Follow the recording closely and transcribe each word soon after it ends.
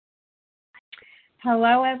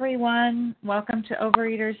Hello, everyone. Welcome to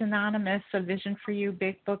Overeaters Anonymous, a Vision for You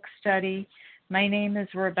Big Book study. My name is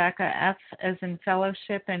Rebecca F. as in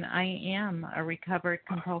fellowship, and I am a recovered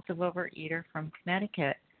compulsive overeater from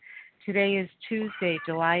Connecticut. Today is Tuesday,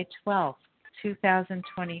 July 12th,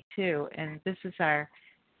 2022, and this is our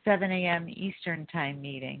 7 a.m. Eastern Time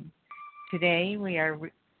meeting. Today we are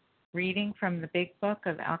reading from the Big Book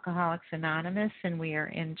of Alcoholics Anonymous, and we are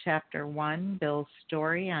in Chapter 1, Bill's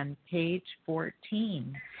Story, on page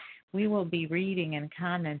 14. We will be reading and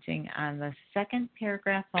commenting on the second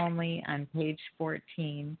paragraph only on page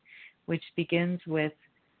 14, which begins with,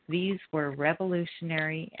 "These were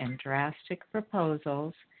revolutionary and drastic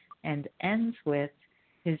proposals," and ends with,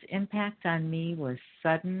 "His impact on me was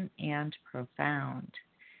sudden and profound."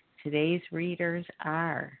 Today's readers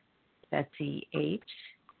are Betsy H.,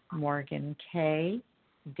 Morgan K.,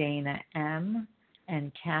 Dana M.,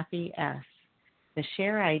 and Kathy S. The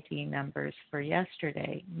share ID numbers for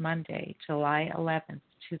yesterday, Monday, July 11th,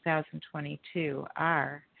 2022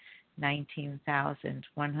 are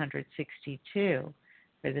 19,162.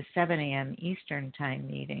 For the 7 a.m. Eastern Time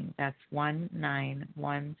meeting, that's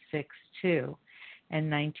 19162, and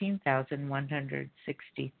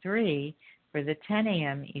 19,163 for the 10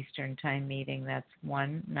 a.m. Eastern Time meeting, that's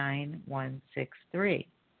 19163.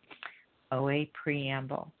 OA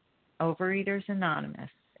Preamble. Overeaters Anonymous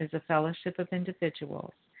is a fellowship of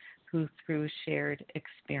individuals who, through shared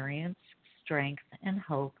experience, strength, and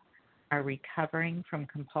hope, are recovering from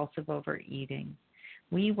compulsive overeating.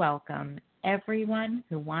 We welcome everyone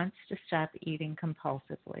who wants to stop eating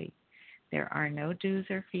compulsively. There are no dues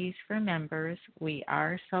or fees for members. We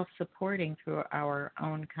are self-supporting through our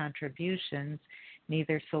own contributions,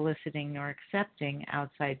 neither soliciting nor accepting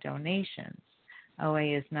outside donations.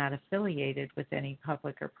 OA is not affiliated with any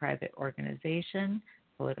public or private organization,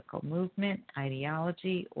 political movement,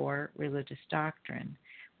 ideology, or religious doctrine.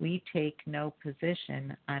 We take no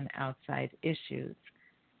position on outside issues.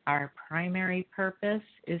 Our primary purpose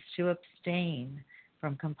is to abstain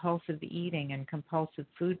from compulsive eating and compulsive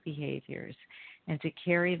food behaviors, and to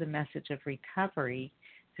carry the message of recovery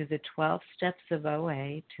through the 12 steps of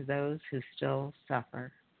OA to those who still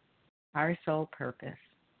suffer. Our sole purpose.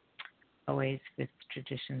 OA's fifth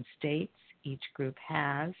tradition states each group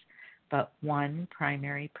has but one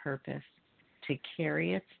primary purpose: to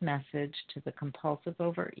carry its message to the compulsive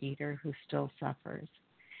overeater who still suffers.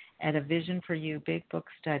 At a Vision for You Big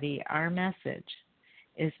Book study, our message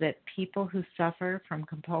is that people who suffer from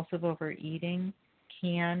compulsive overeating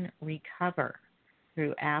can recover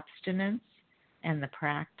through abstinence and the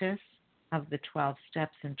practice of the 12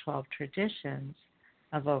 steps and 12 traditions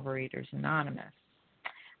of Overeaters Anonymous.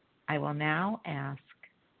 I will now ask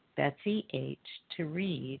Betsy H. to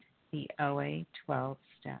read the OA 12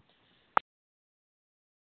 steps.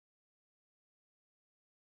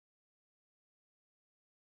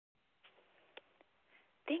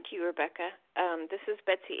 Thank you, Rebecca. This is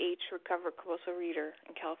Betsy H., recovered compulsive reader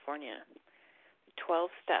in California.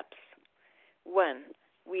 12 steps. 1.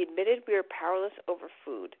 We admitted we are powerless over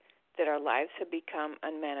food, that our lives have become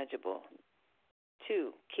unmanageable.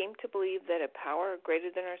 2. Came to believe that a power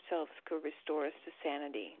greater than ourselves could restore us to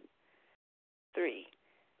sanity. 3.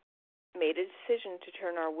 Made a decision to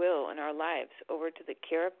turn our will and our lives over to the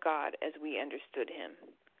care of God as we understood Him.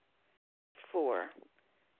 4.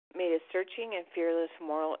 Made a searching and fearless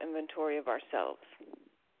moral inventory of ourselves.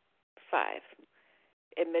 5.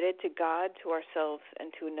 Admitted to God, to ourselves,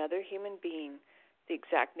 and to another human being the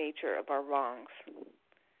exact nature of our wrongs.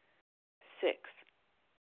 6.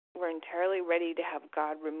 We're entirely ready to have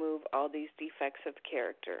God remove all these defects of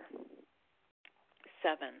character.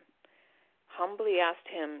 7. Humbly asked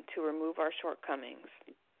Him to remove our shortcomings.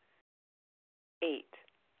 8.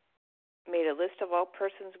 Made a list of all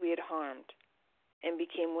persons we had harmed and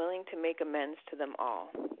became willing to make amends to them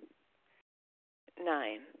all.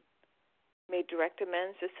 9. Made direct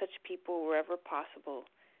amends to such people wherever possible,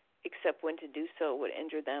 except when to do so would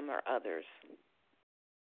injure them or others.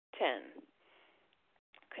 10.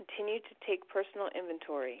 Continued to take personal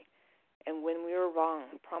inventory, and when we were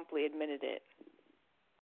wrong, promptly admitted it.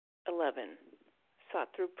 11.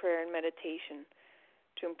 Sought through prayer and meditation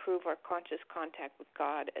to improve our conscious contact with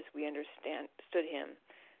God as we understood Him,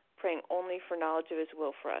 praying only for knowledge of His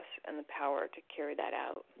will for us and the power to carry that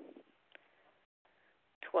out.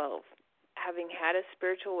 12. Having had a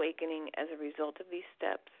spiritual awakening as a result of these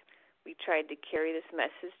steps, we tried to carry this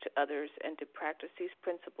message to others and to practice these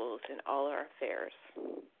principles in all our affairs.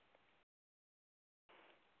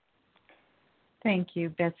 Thank you,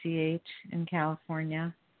 Betsy H. in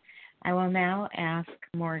California. I will now ask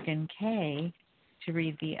Morgan K. to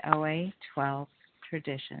read the OA 12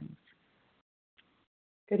 traditions.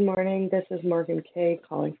 Good morning. This is Morgan Kay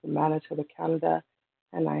calling from Manitoba, Canada,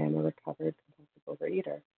 and I am a recovered compulsive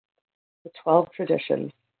overeater. The 12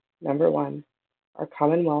 traditions. Number 1, our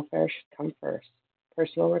common welfare should come first.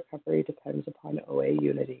 Personal recovery depends upon OA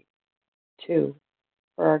unity. 2,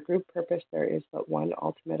 for our group purpose there is but one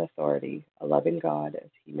ultimate authority, a loving God, as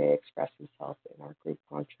he may express himself in our group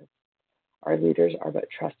conscience. Our leaders are but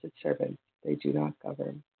trusted servants. They do not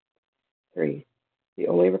govern. 3, the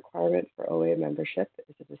only requirement for OA membership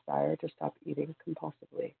is a desire to stop eating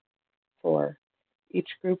compulsively. 4, each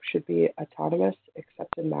group should be autonomous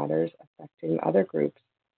except in matters affecting other groups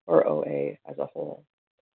or OA as a whole.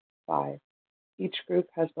 5, each group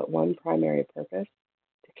has but one primary purpose,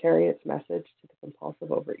 to carry its message to the compulsive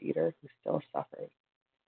overeater who still suffers.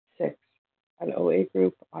 6, an OA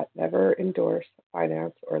group ought never endorse,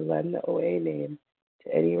 finance, or lend the OA name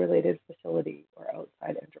to any related facility or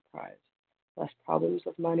outside enterprise, lest problems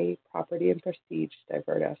of money, property, and prestige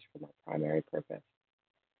divert us from our primary purpose.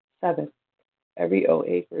 7, every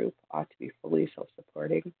OA group ought to be fully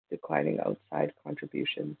self-supporting, declining outside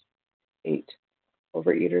contributions. 8,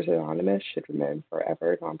 Overeaters Anonymous should remain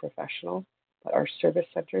forever non-professional, but our service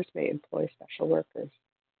centers may employ special workers.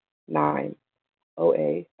 9,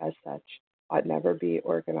 OA, as such, ought never be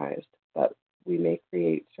organized, but we may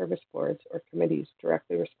create service boards or committees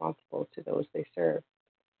directly responsible to those they serve.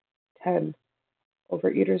 10,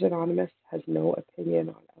 Overeaters Anonymous has no opinion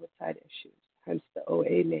on outside issues, hence the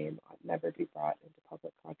OA name ought never be brought into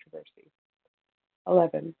public controversy.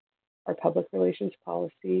 11, our public relations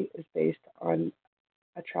policy is based on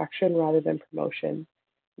attraction rather than promotion.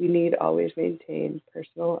 We need always maintain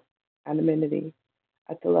personal anonymity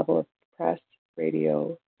at the level of press,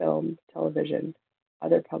 radio, film, television,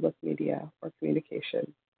 other public media, or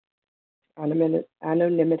communication.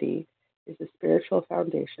 Anonymity is the spiritual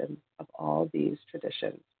foundation of all these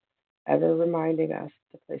traditions, ever reminding us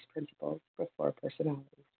to place principles before personalities.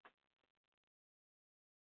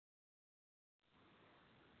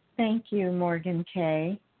 Thank you, Morgan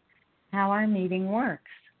Kay. How our meeting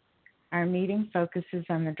works. Our meeting focuses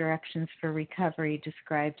on the directions for recovery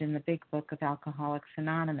described in the Big Book of Alcoholics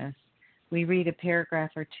Anonymous. We read a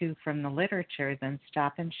paragraph or two from the literature, then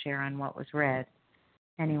stop and share on what was read.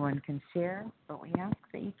 Anyone can share, but we ask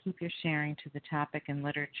that you keep your sharing to the topic and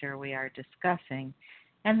literature we are discussing,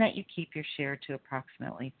 and that you keep your share to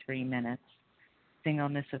approximately 3 minutes.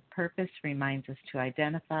 Singleness of purpose reminds us to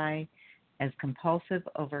identify as compulsive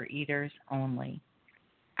overeaters only.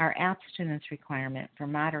 Our abstinence requirement for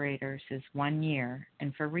moderators is 1 year,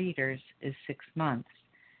 and for readers is 6 months.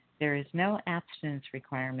 There is no abstinence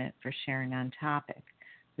requirement for sharing on topic.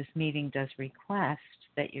 This meeting does request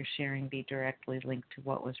that your sharing be directly linked to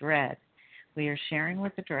what was read. We are sharing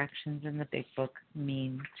what the directions in the Big Book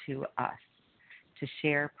mean to us. To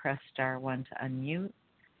share, press star 1 to unmute.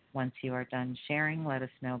 Once you are done sharing, let us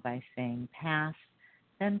know by saying pass,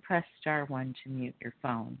 then press star 1 to mute your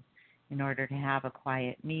phone. In order to have a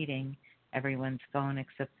quiet meeting, everyone's phone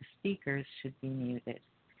except the speakers should be muted.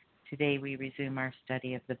 Today we resume our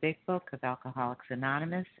study of the Big Book of Alcoholics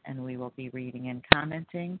Anonymous, and we will be reading and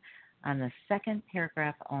commenting on the second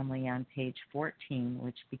paragraph only on page 14,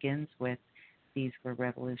 which begins with, "These were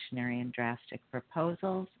revolutionary and drastic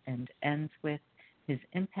proposals," and ends with, "His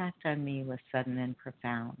impact on me was sudden and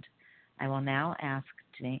profound." I will now ask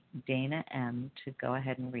Dana M. to go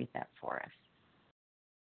ahead and read that for us.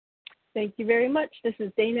 Thank you very much. This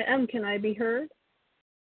is Dana M. Can I be heard?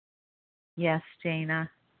 Yes, Dana.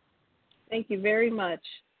 Thank you very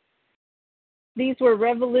much. These were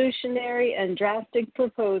revolutionary and drastic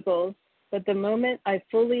proposals, but the moment I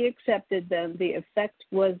fully accepted them, the effect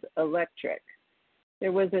was electric.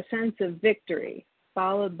 There was a sense of victory,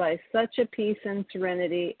 followed by such a peace and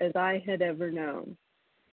serenity as I had ever known.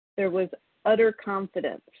 There was utter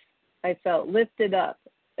confidence. I felt lifted up,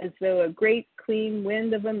 as though a great clean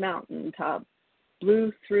wind of a mountain top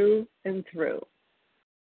blew through and through.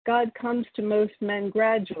 God comes to most men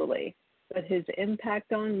gradually, but his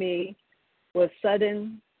impact on me was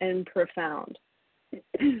sudden and profound.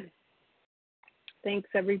 Thanks,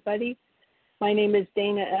 everybody. My name is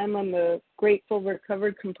Dana M. I'm a grateful,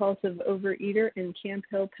 recovered, compulsive overeater in Camp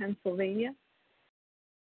Hill, Pennsylvania.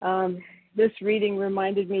 This reading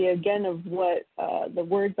reminded me again of what the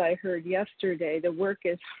words I heard yesterday. The work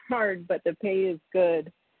is hard, but the pay is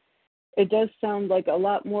good. It does sound like a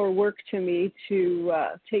lot more work to me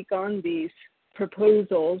to take on these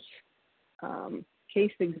proposals.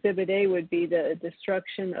 Case Exhibit A would be the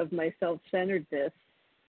destruction of my self-centeredness.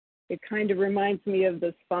 It kind of reminds me of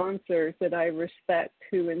the sponsors that I respect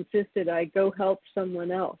who insisted I go help someone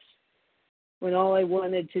else, when all I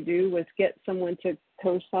wanted to do was get someone to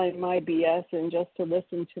co-sign my BS and just to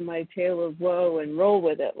listen to my tale of woe and roll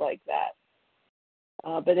with it like that.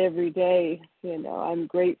 But every day, I'm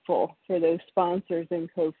grateful for those sponsors and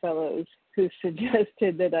co-fellows who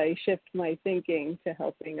suggested that I shift my thinking to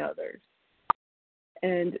helping others.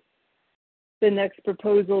 And the next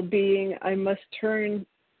proposal being, I must turn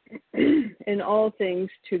in all things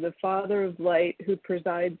to the Father of light who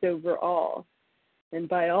presides over all. And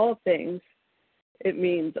by all things, it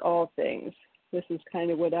means all things. This is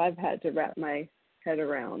kind of what I've had to wrap my head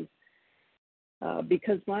around.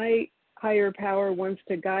 Because my higher power wants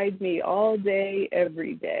to guide me all day,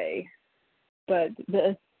 every day. But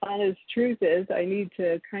the honest truth is I need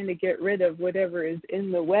to kind of get rid of whatever is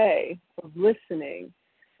in the way of listening,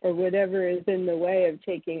 or whatever is in the way of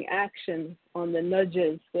taking action on the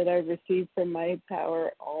nudges that I receive from my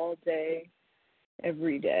power all day,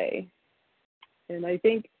 every day. And I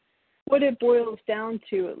think what it boils down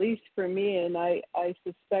to, at least for me, and I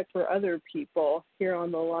suspect for other people here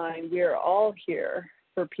on the line, we are all here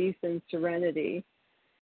for peace and serenity.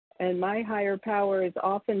 And my higher power is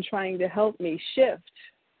often trying to help me shift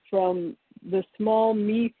from the small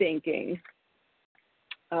me thinking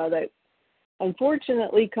that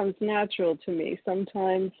unfortunately comes natural to me.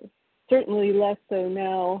 Sometimes, certainly less so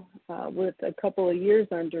now with a couple of years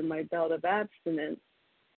under my belt of abstinence.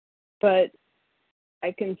 But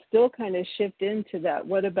I can still kind of shift into that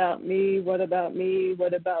what about me, what about me,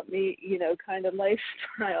 what about me, kind of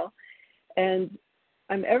lifestyle. And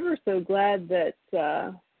I'm ever so glad that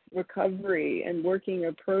recovery and working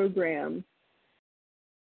a program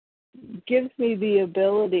gives me the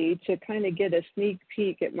ability to kind of get a sneak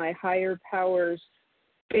peek at my higher power's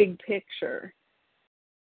big picture.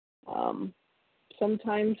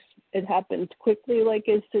 Sometimes it happens quickly, like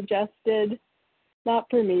is suggested. Not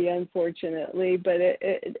for me, unfortunately, but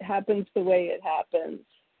it happens the way it happens.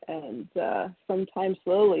 And sometimes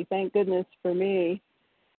slowly, thank goodness for me.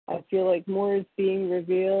 I feel like more is being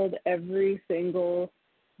revealed every single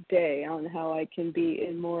day on how I can be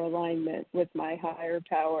in more alignment with my higher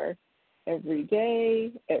power every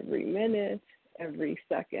day, every minute, every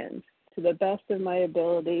second, to the best of my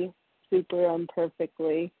ability, super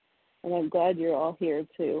imperfectly. And I'm glad you're all here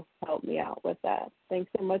to help me out with that.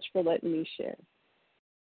 Thanks so much for letting me share.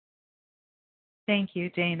 Thank you,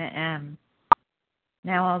 Dana M.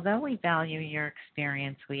 Now, although we value your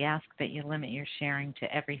experience, we ask that you limit your sharing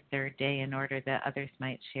to every third day in order that others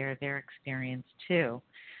might share their experience too.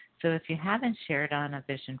 So if you haven't shared on A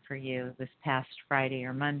Vision for You this past Friday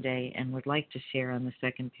or Monday and would like to share on the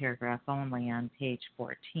second paragraph only on page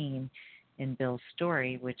 14 in Bill's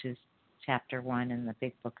story, which is chapter 1 in the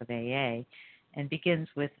Big Book of AA, and begins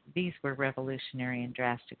with, "These were revolutionary and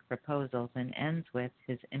drastic proposals," and ends with,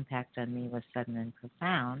 "His impact on me was sudden and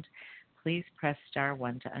profound," please press star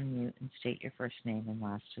 1 to unmute and state your first name and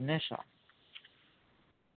last initial.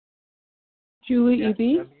 Julie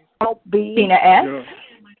E.B. B. Tina S.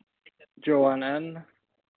 Joanne N.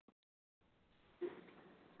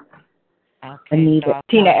 Okay, Anita. so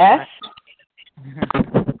Tina S.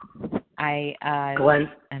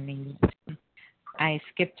 I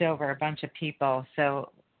skipped over a bunch of people.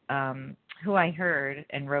 So who I heard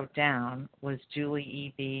and wrote down was Julie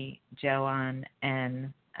E.B., Joanne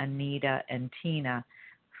N., Anita, and Tina.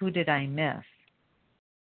 Who did I miss?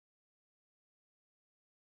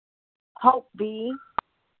 Hope B.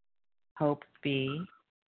 Hope B.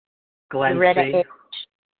 Glenn Loretta C. H.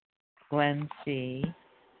 Glenn C.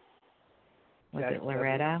 Was Jack it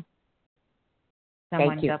Loretta? Thank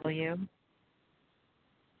Someone you. W?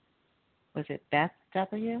 Was it Beth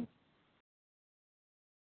W?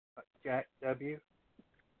 Jack W.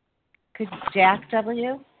 Could Jack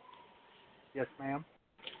W? Yes, ma'am.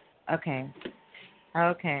 Okay.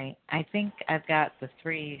 I think I've got the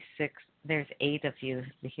 3, 6. There's 8 of you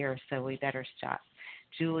here, so we better stop.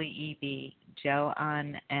 Julie E.B.,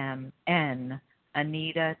 Joanne M. N.,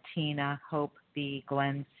 Anita, Tina, Hope B.,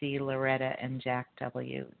 Glenn C., Loretta, and Jack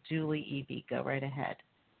W. Julie E.B., go right ahead.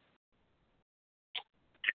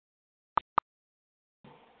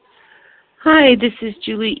 Hi, this is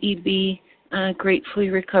Julie E.B., gratefully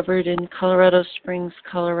recovered in Colorado Springs,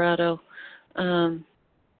 Colorado.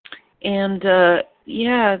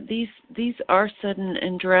 These are sudden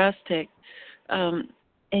and drastic,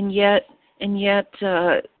 and yet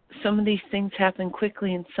some of these things happen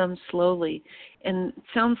quickly and some slowly. And it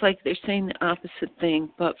sounds like they're saying the opposite thing,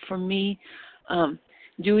 but for me,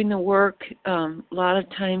 doing the work a lot of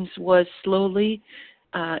times was slowly,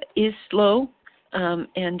 is slow,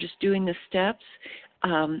 and just doing the steps,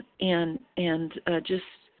 I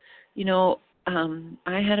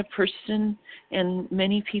had a person and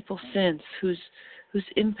many people since whose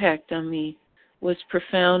impact on me was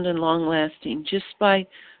profound and long-lasting. Just by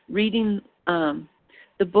reading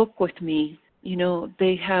the book with me,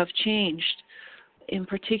 they have changed, in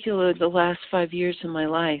particular the last 5 years of my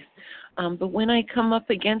life. But when I come up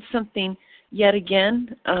against something yet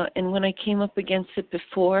again, and when I came up against it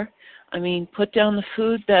before, put down the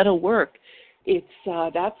food, that'll work. It's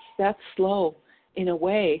that's slow in a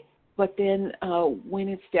way, but then when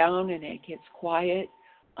it's down and it gets quiet,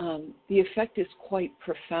 the effect is quite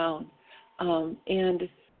profound. And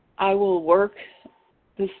I will work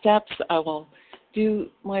the steps. I will do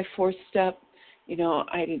my 4th step.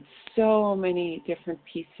 I did so many different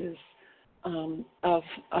pieces of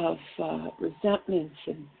resentments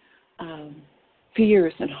and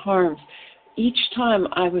fears and harms. Each time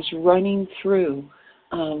I was running through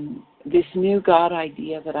this new God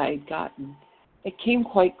idea that I had gotten. It came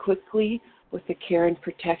quite quickly with the care and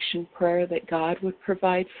protection prayer that God would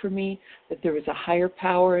provide for me, that there was a higher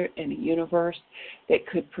power in a universe that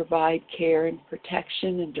could provide care and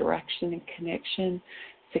protection and direction and connection,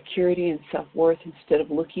 security and self-worth, instead of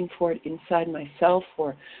looking for it inside myself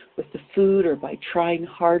or with the food or by trying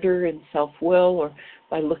harder in self-will or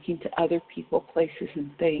by looking to other people, places, and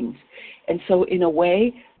things. And so in a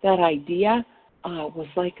way, that idea was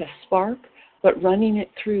like a spark, but running it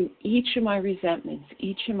through each of my resentments,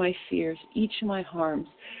 each of my fears, each of my harms,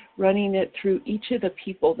 running it through each of the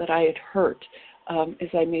people that I had hurt as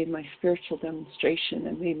I made my spiritual demonstration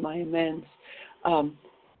and made my amends.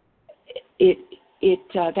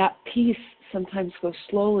 That peace sometimes goes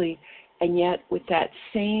slowly, and yet with that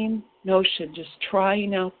same notion, just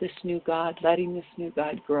trying out this new God, letting this new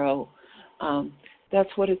God grow. That's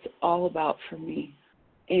what it's all about for me.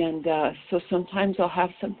 And so sometimes I'll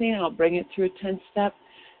have something and I'll bring it through a 10-step,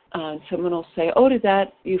 and someone will say, "Oh, did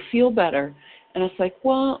that, you feel better?" And it's like,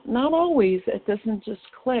 well, not always. It doesn't just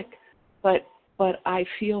click, but I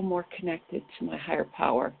feel more connected to my higher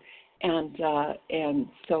power. And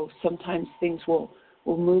so sometimes things will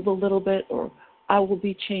move a little bit, or I will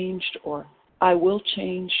be changed, or I will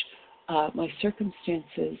change my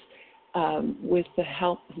circumstances with the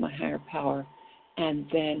help of my higher power, and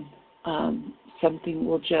then something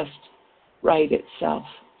will just right itself.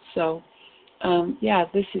 So,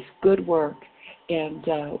 this is good work, and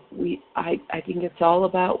I think it's all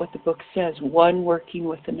about what the book says: one working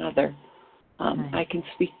with another. I can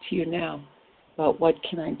speak to you now about what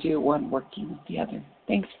can I do, one working with the other.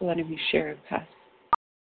 Thanks for letting me share it, Pat.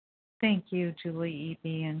 Thank you, Julie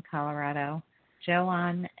E.B. in Colorado.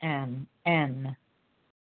 Joanne N.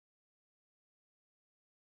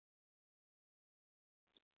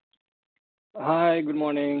 Hi, good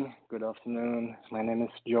morning, good afternoon. My name is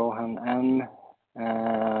Johan N.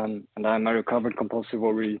 And I'm a recovered compulsive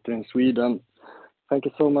overeater in Sweden. Thank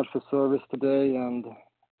you so much for service today and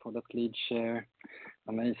for that lead share.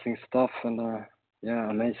 Amazing stuff and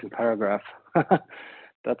amazing paragraph.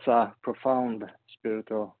 That's a profound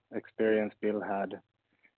spiritual experience Bill had.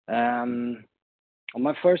 On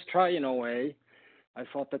my first try, in a way, I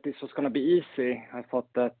thought that this was going to be easy. I thought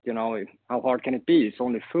that, how hard can it be? It's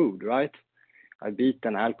only food, right? I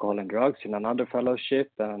beaten alcohol and drugs in another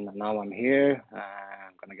fellowship, and now I'm here.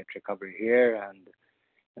 I'm going to get recovery here, and,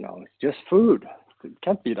 it's just food. It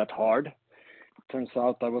can't be that hard. Turns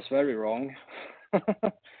out I was very wrong.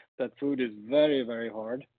 That food is very, very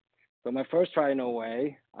hard. So my first try, in a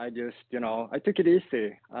way, I just, I took it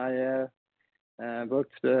easy. I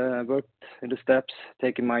worked in the steps,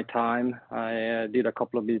 taking my time. I did a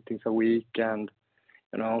couple of meetings a week, and,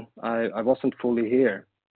 I wasn't fully here,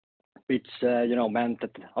 which, meant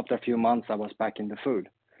that after a few months I was back in the food.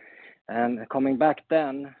 And coming back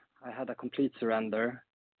then, I had a complete surrender.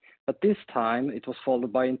 But this time it was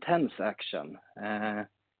followed by intense action. I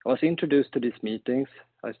was introduced to these meetings.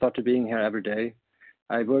 I started being here every day.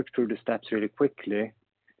 I worked through the steps really quickly.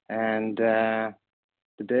 And the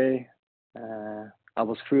day I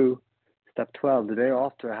was through step 12, the day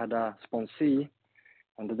after I had a sponsee.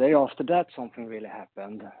 And the day after that, something really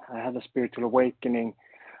happened. I had a spiritual awakening.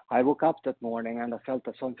 I woke up that morning and I felt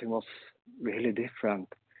that something was really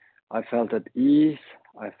different. I felt at ease.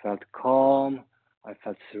 I felt calm. I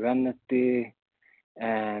felt serenity,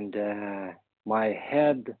 and my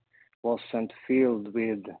head wasn't filled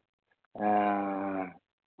with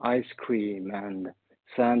ice cream and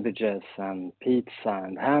sandwiches and pizza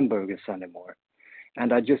and hamburgers anymore.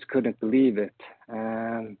 And I just couldn't believe it.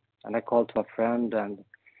 And I called to a friend, and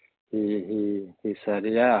he said,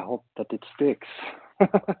 "Yeah, I hope that it sticks,"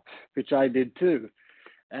 which I did too.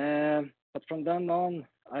 But from then on,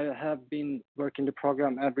 I have been working the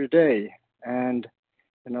program every day. And,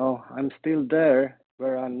 I'm still there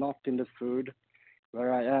where I'm not in the food,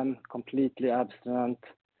 where I am completely abstinent,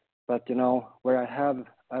 but where I have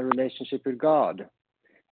a relationship with God,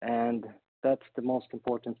 and that's the most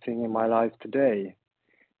important thing in my life today.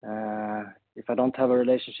 If I don't have a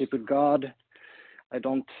relationship with God, I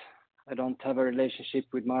don't have a relationship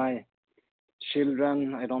with my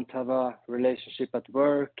children. I don't have a relationship at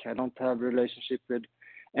work. I don't have a relationship with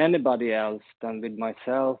anybody else than with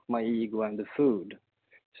myself, my ego, and the food.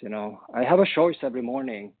 So, I have a choice every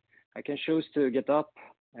morning. I can choose to get up,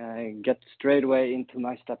 get straight away into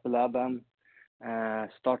my step 11,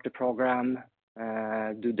 start the program,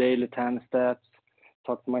 do daily 10 steps,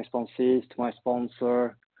 talk to my sponsees, to my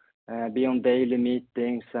sponsor, be on daily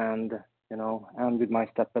meetings, and and with my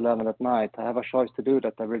step 11 at night. I have a choice to do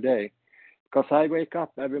that every day, because I wake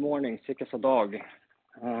up every morning sick as a dog,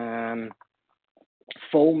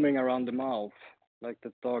 foaming around the mouth like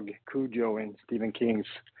the dog Cujo in Stephen King's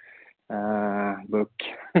book.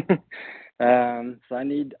 So I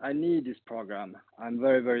need this program. I'm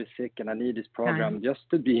very, very sick, and I need this program just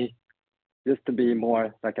to be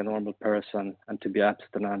more like a normal person, and to be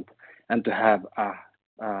abstinent, and to have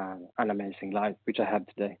an amazing life, which I have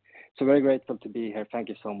today. So very grateful to be here. Thank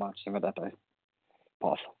you so much. And with that, I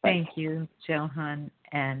pause. Thank you, Johan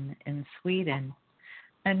N. in Sweden.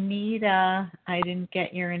 Anita, I didn't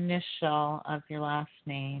get your initial of your last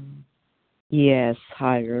name. Yes.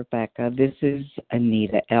 Hi, Rebecca. This is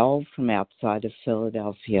Anita L. from outside of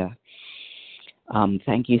Philadelphia.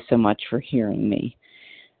 Thank you so much for hearing me.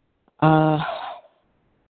 I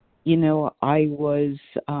was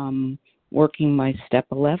working my step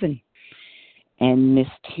 11 and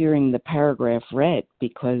missed hearing the paragraph read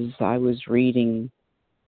because I was reading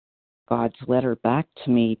God's letter back to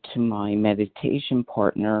me, to my meditation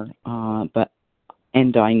partner,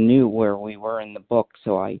 and I knew where we were in the book,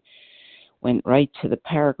 so I went right to the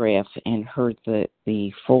paragraph and heard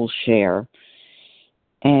the full share.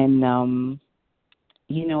 And,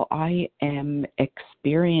 I am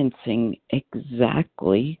experiencing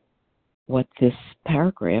exactly what this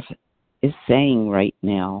paragraph is saying right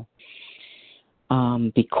now,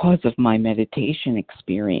 because of my meditation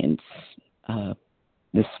experience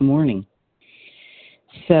this morning.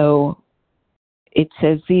 So it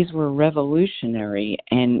says these were revolutionary,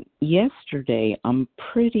 and yesterday I'm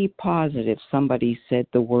pretty positive somebody said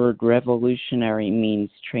the word revolutionary means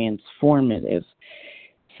transformative.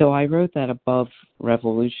 So I wrote that above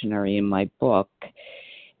revolutionary in my book,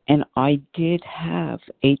 and I did have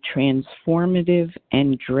a transformative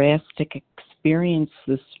and drastic experience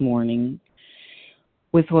this morning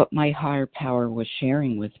with what my higher power was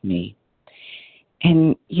sharing with me.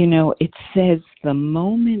 And, it says the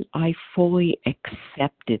moment I fully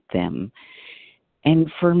accepted them.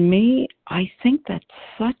 And for me, I think that's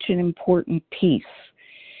such an important piece.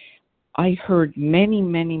 I heard many,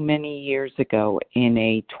 many, many years ago in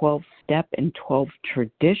a 12-step and 12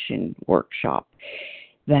 tradition workshop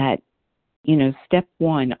that, step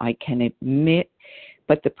 1, I can admit,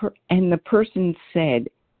 but the person said,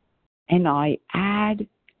 and I add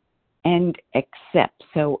and accept.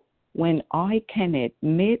 So when I can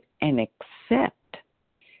admit and accept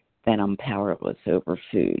that I'm powerless over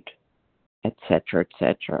food, etc.,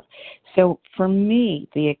 etc. So for me,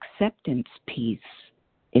 the acceptance piece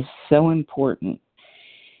is so important.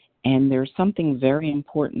 And there's something very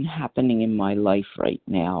important happening in my life right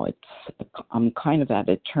now. I'm kind of at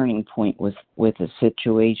a turning point with a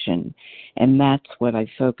situation, and that's what I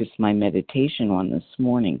focused my meditation on this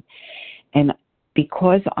morning. And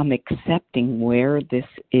because I'm accepting where this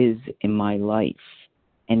is in my life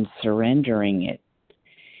and surrendering it,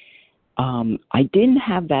 I didn't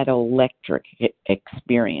have that electric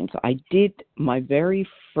experience. I did my very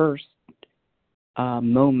first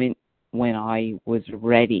moment when I was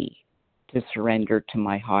ready to surrender to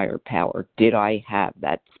my higher power. Did I have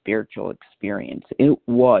that spiritual experience? It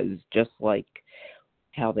was just like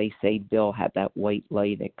how they say Bill had that white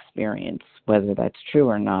light experience. Whether that's true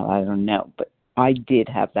or not, I don't know. But I did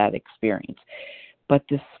have that experience. But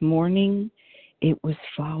this morning, it was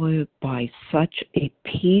followed by such a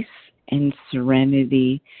peace and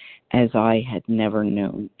serenity as I had never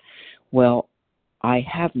known. Well, I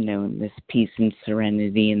have known this peace and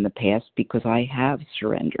serenity in the past because I have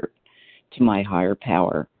surrendered to my higher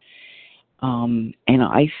power. And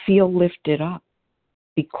I feel lifted up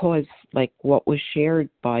because, like what was shared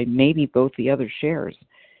by maybe both the other shares,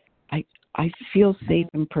 I feel safe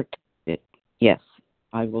and protected. Yes,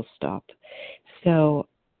 I will stop. So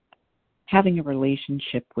having a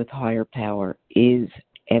relationship with higher power is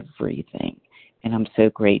everything. And I'm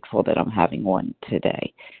so grateful that I'm having one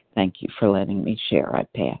today. Thank you for letting me share. I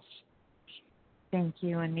pass. Thank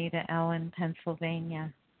you, Anita Ellen,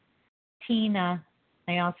 Pennsylvania. Tina,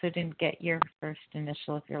 I also didn't get your first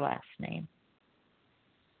initial of your last name.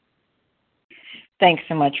 Thanks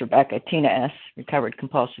so much, Rebecca. Tina S., recovered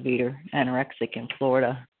compulsive eater, anorexic in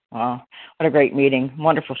Florida. Wow, what a great meeting.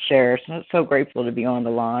 Wonderful shares. I'm so grateful to be on the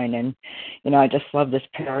line. And, I just love this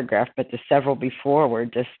paragraph, but the several before were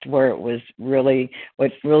just where it was really,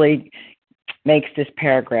 what really makes this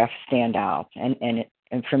paragraph stand out. And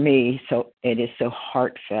for me, so it is so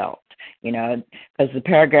heartfelt, because the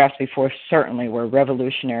paragraphs before certainly were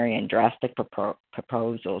revolutionary and drastic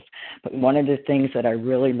proposals. But one of the things that I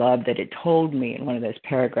really loved that it told me in one of those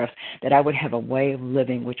paragraphs, that I would have a way of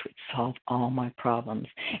living which would solve all my problems.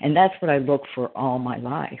 And that's what I look for all my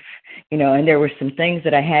life, and there were some things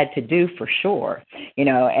that I had to do for sure,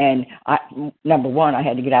 and number one, I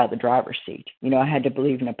had to get out of the driver's seat. I had to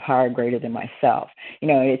believe in a power greater than myself.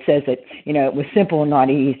 It says that, it was simple and not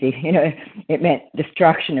easy. It meant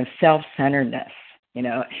destruction of self-centeredness.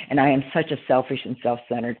 And I am such a selfish and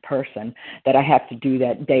self-centered person that I have to do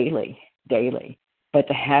that daily. But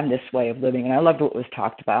to have this way of living, and I loved what was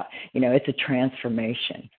talked about, it's a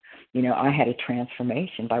transformation. I had a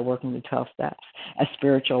transformation by working the 12 steps, a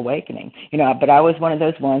spiritual awakening, but I was one of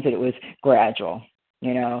those ones that it was gradual,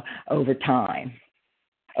 over time,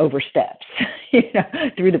 over steps,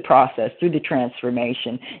 through the process, through the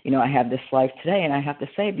transformation. I have this life today, and I have to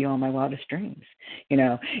say, beyond my wildest dreams.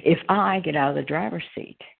 If I get out of the driver's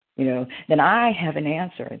seat, then I have an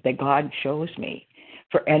answer that God shows me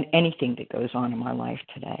for anything that goes on in my life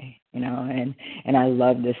today, and I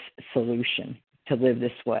love this solution to live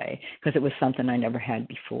this way, because it was something I never had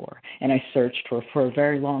before, and I searched for a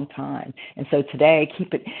very long time. And so today I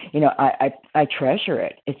keep it, I treasure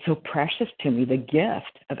it. It's so precious to me, the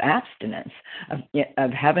gift of abstinence,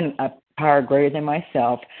 of having a power greater than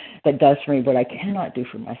myself that does for me what I cannot do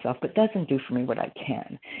for myself, but doesn't do for me what I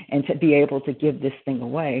can. And to be able to give this thing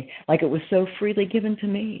away like it was so freely given to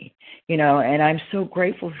me, and I'm so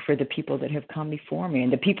grateful for the people that have come before me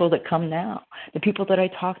and the people that come now, the people that I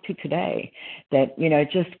talk to today that,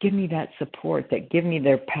 just give me that support, that give me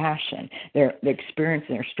their passion, their experience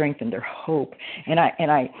and their strength and their hope. And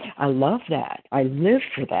I love that. I live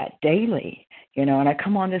for that daily. And I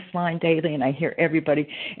come on this line daily and I hear everybody,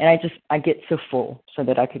 and I get so full so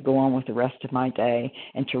that I could go on with the rest of my day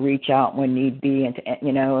and to reach out when need be, and to,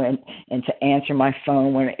 and to answer my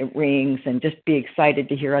phone when it rings, and just be excited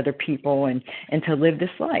to hear other people and to live this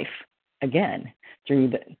life again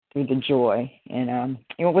through the joy. And,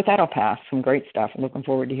 with that, I'll pass. Some great stuff. I'm looking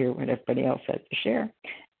forward to hear what everybody else has to share.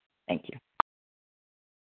 Thank you.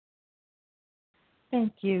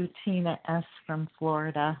 Thank you, Tina S. from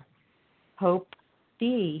Florida. Hope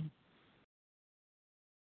B.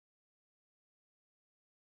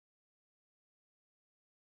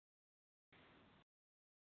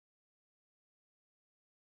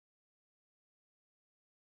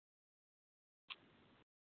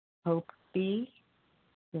 Hope B.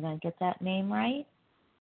 Did I get that name right?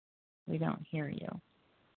 We don't hear you.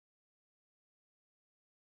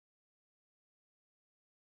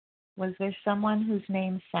 Was there someone whose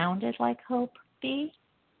name sounded like Hope B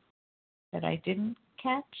that I didn't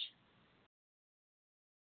catch?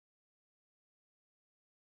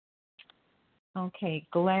 Okay,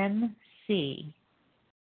 Glenn C.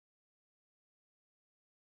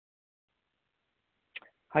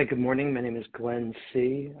 Hi, good morning. My name is Glenn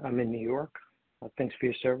C. I'm in New York. Thanks for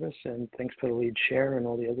your service, and thanks for the lead share and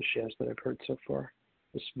all the other shares that I've heard so far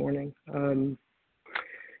this morning.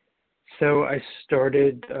 So I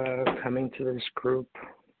started coming to this group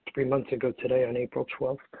 3 months ago today on April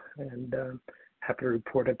 12th, and happy to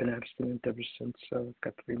report I've been abstinent ever since. So I've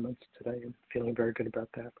got 3 months today and feeling very good about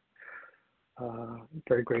that.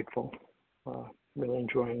 Very grateful. Really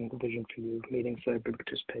enjoying the Vision for You meetings that I've been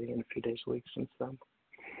participating in a few days a week since then.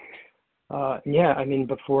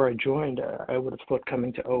 Before I joined, I would have thought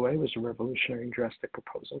coming to OA was a revolutionary and drastic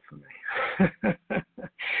proposal for me.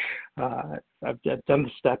 I've done the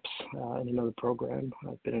steps in another program.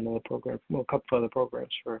 I've been in another program, a couple of other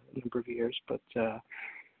programs for a number of years, but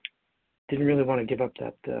didn't really want to give up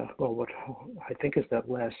that, what I think is that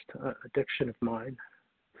last addiction of mine,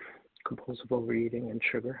 compulsive overeating and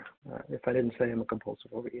sugar. If I didn't say I'm a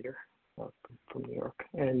compulsive overeater from New York.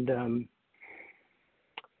 And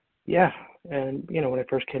when I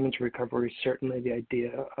first came into recovery, certainly the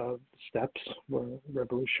idea of steps were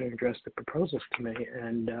revolutionary and drastic proposals to me,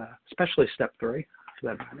 and especially step 3, for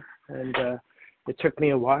that matter. And it took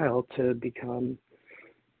me a while to become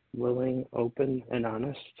willing, open, and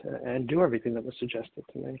honest, and do everything that was suggested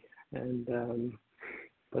to me. And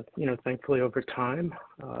but thankfully over time,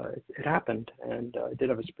 it happened, and I did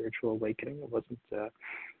have a spiritual awakening. It wasn't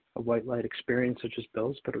a white light experience such as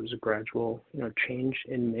Bill's, but it was a gradual, change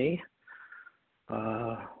in me,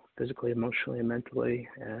 physically, emotionally, and mentally,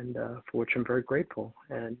 and for which I'm very grateful.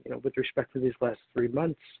 And, with respect to these last 3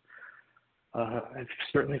 months, I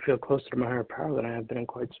certainly feel closer to my higher power than I have been in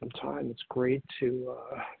quite some time. It's great to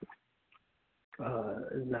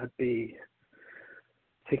not be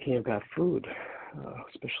thinking about food,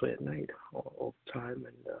 especially at night, all the time,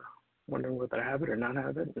 and wondering whether I have it or not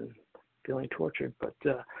have it, and feeling tortured. But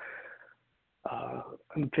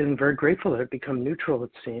I'm feeling very grateful that I've become neutral,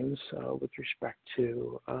 it seems, with respect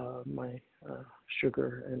to my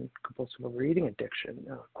sugar and compulsive overeating addiction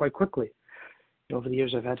quite quickly. Over the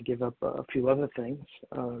years, I've had to give up a few other things,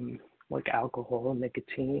 like alcohol,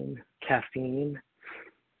 nicotine, caffeine,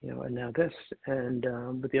 and now this. And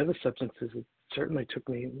with the other substances, it certainly took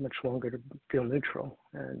me much longer to feel neutral.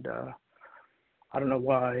 And I don't know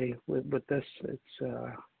why with this, it's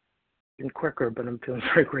been quicker, but I'm feeling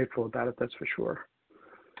very grateful about it, that's for sure.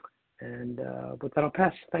 And with that, I'll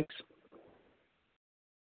pass. Thanks.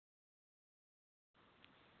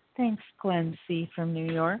 Thanks, Glenn C. from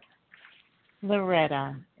New York.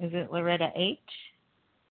 Loretta. Is it Loretta H?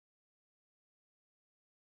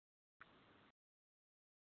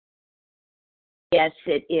 Yes,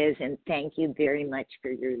 it is, and thank you very much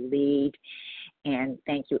for your lead, and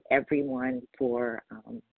thank you everyone for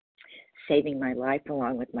saving my life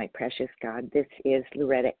along with my precious God. This is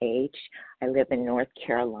Loretta H. I live in North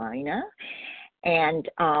Carolina, and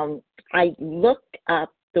I looked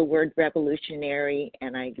up the word revolutionary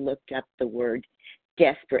and I looked up the word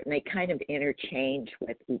desperate, and they kind of interchange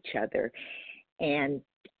with each other. And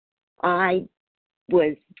I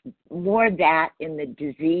was more that in the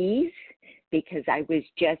disease because I was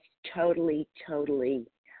just totally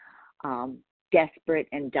desperate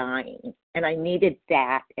and dying. And I needed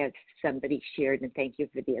that, as somebody shared, and thank you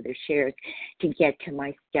for the other shares, to get to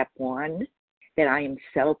my step one, that I am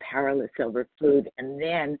so powerless over food. And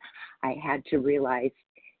then I had to realize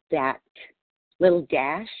that little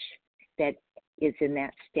dash that is in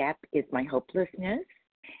that step is my hopelessness,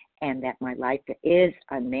 and that my life is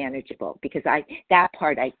unmanageable, because that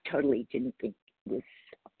part I totally didn't think was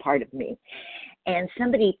a part of me. And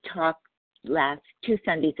somebody talked last 2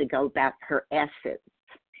 Sundays ago about her essence,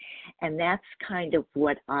 and that's kind of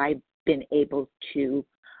what I've been able to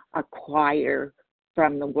acquire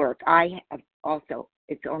from the work. I have also,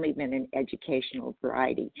 it's only been an educational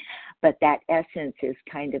variety, but that essence is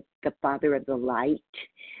kind of the father of the light,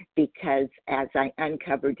 because as I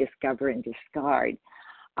uncover, discover, and discard,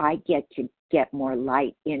 I get to get more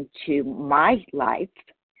light into my life,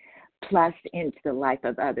 plus into the life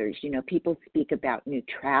of others. People speak about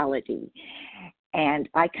neutrality, and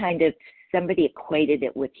somebody equated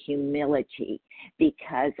it with humility,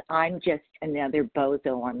 because I'm just another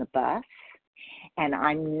bozo on the bus, and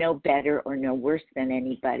I'm no better or no worse than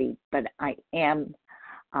anybody, but I am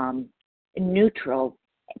neutral,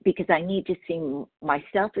 because I need to see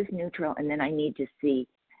myself as neutral, and then I need to see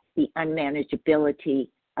the unmanageability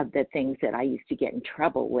of the things that I used to get in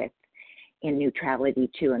trouble with in neutrality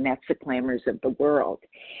too, and that's the clamors of the world.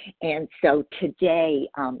 And so today,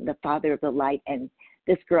 the Father of the Light, and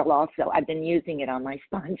this girl also, I've been using it on my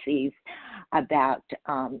sponsees about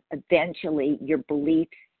eventually your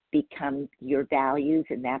beliefs become your values,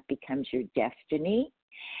 and that becomes your destiny.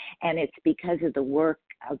 And it's because of the work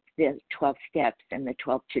of the 12 steps and the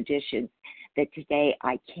 12 traditions that today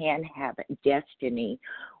I can have a destiny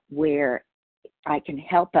where I can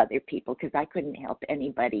help other people, because I couldn't help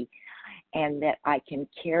anybody, and that I can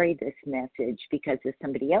carry this message because, as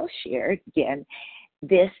somebody else shared, again,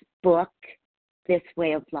 this book, this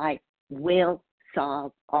way of life will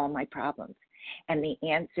solve all my problems. And the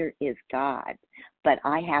answer is God. But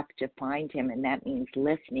I have to find him, and that means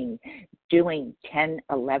listening, doing 10,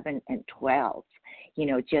 11, and 12,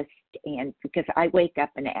 and because I wake up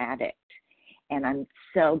an addict. And I'm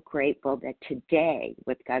so grateful that today,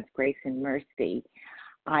 with God's grace and mercy,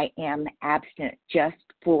 I am abstinent just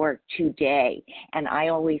for today. And I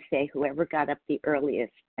always say whoever got up the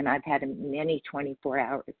earliest, and I've had many 24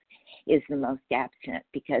 hours, is the most abstinent,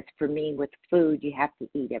 because for me, with food, you have to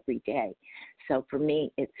eat every day. So for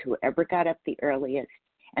me, it's whoever got up the earliest,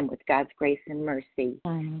 and with God's grace and mercy,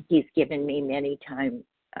 he's given me many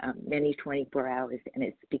 24 hours, and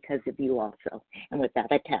it's because of you also. And with that,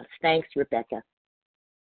 I pass. Thanks, Rebecca.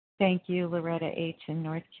 Thank you, Loretta H. in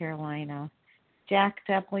North Carolina. Jack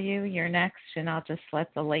W., you're next, and I'll just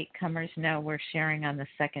let the latecomers know we're sharing on the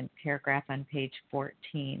second paragraph on page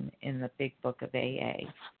 14 in the Big Book of AA.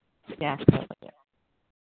 Jack W.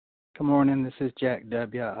 Good morning. This is Jack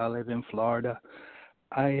W. I live in Florida.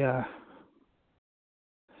 I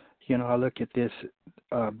I look at this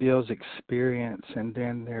Bill's experience, and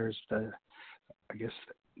then there's I guess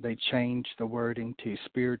they changed the wording to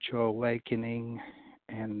spiritual awakening,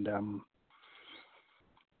 and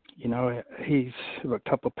he's a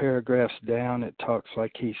couple paragraphs down. It talks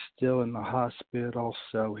like he's still in the hospital,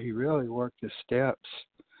 so he really worked the steps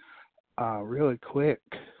really quick.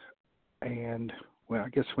 And well, I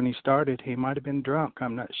guess when he started, he might have been drunk.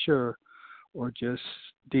 I'm not sure, or just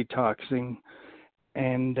detoxing.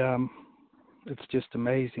 And it's just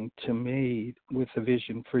amazing to me with the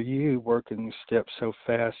Vision for You working the steps so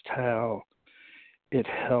fast, how it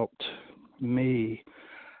helped me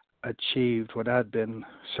achieve what I'd been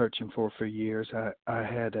searching for years. I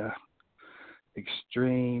had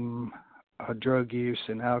extreme drug use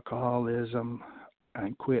and alcoholism.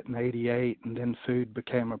 I quit in '88, and then food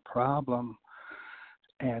became a problem.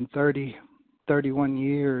 And 31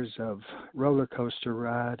 years of roller coaster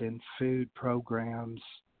ride and food programs,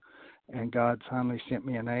 and God finally sent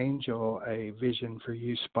me an angel, a Vision for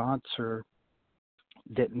You sponsor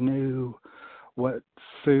that knew what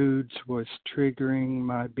foods was triggering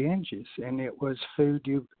my binges, and it was food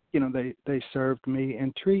they served me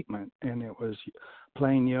in treatment, and it was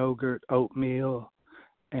plain yogurt, oatmeal,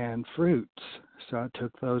 and fruits. So I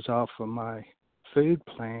took those off of my food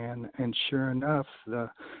plan, and sure enough, the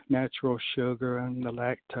natural sugar and the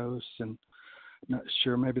lactose, and not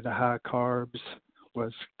sure, maybe the high carbs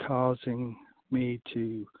was causing me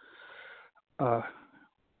to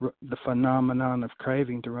the phenomenon of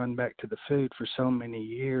craving to run back to the food for so many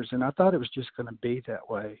years, and I thought it was just going to be that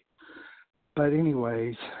way. But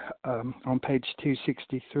anyways, on page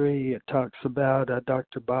 263, it talks about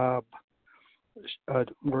Dr. Bob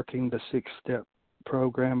working the 6-step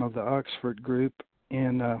program of the Oxford group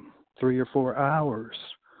in 3 or 4 hours.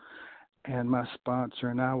 And my sponsor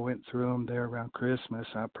and I went through them there around Christmas.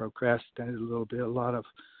 I procrastinated a little bit, a lot of,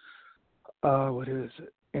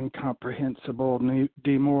 incomprehensible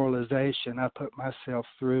demoralization I put myself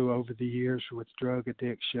through over the years with drug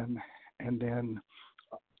addiction, and then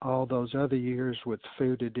all those other years with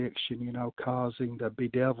food addiction, causing the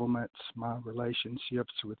bedevilments, my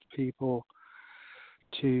relationships with people,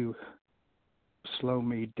 to slow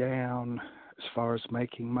me down as far as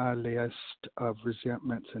making my list of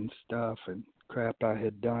resentments and stuff and crap I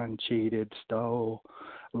had done, cheated, stole,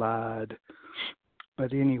 lied.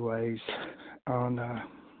 But anyways, on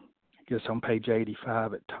page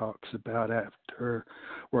 85, it talks about after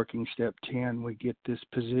working step 10, we get this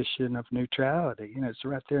position of neutrality, and it's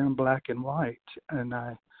right there in black and white. And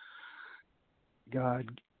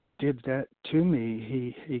God did that to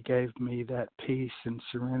me. He gave me that peace and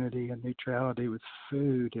serenity and neutrality with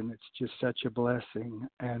food, and it's just such a blessing.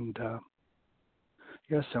 And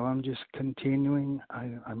so I'm just continuing.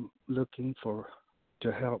 I'm looking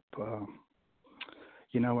to help a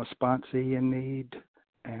sponsee in need,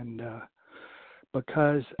 and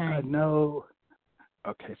because I know,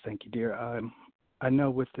 okay, thank you, dear. I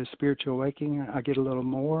know with the spiritual awakening, I get a little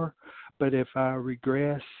more, but if I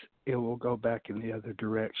regress, it will go back in the other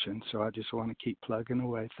direction. So I just want to keep plugging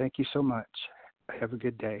away. Thank you so much. Have a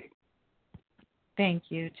good day. Thank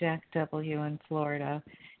you, Jack W. in Florida.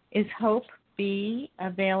 Is Hope B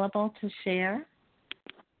available to share?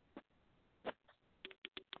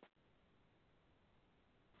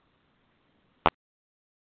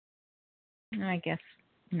 I guess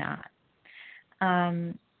not.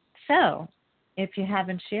 So, if you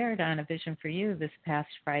haven't shared on A Vision for You this past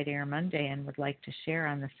Friday or Monday and would like to share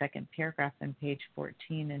on the second paragraph on page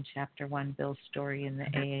 14 in Chapter 1, Bill's story in the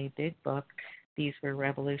AA Big Book, these were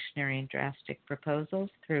revolutionary and drastic proposals.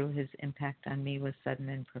 Through his impact on me was sudden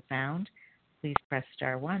and profound. Please press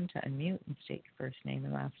star 1 to unmute and state your first name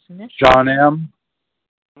and last initial. John M.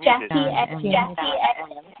 Jackie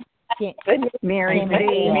Mary.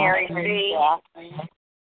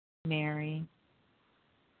 Mary.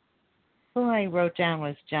 Who I wrote down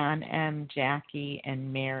was John M., Jackie,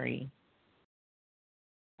 and Mary.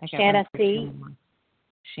 Shanna C.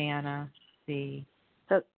 Shanna C.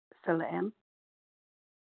 Scylla M.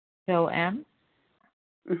 Phil M.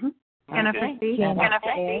 Mm-hmm. Jennifer C.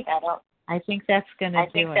 I think that's going to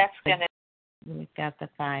do it. We've got the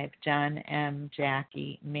 5. John M.,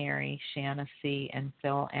 Jackie, Mary, Shanna C., and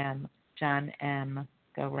Phil M. John M.,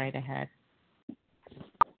 go right ahead.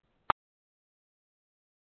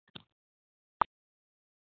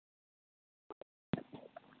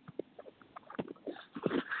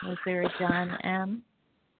 Was there a John M.?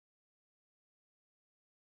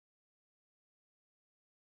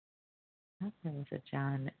 I thought there was a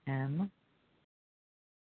John M.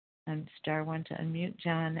 And star 1 to unmute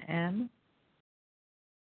John M.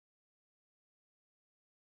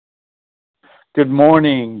 Good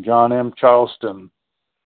morning, John M. Charleston.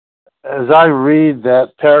 As I read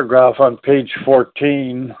that paragraph on page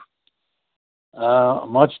 14,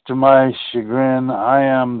 much to my chagrin, I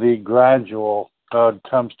am the gradual. God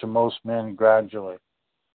comes to most men gradually.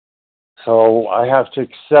 So I have to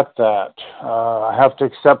accept that. I have to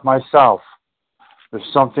accept myself.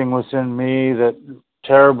 There's something within me that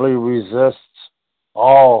terribly resists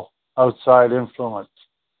all outside influence.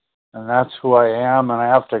 And that's who I am, and I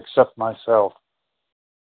have to accept myself.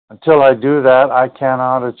 Until I do that, I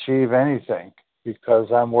cannot achieve anything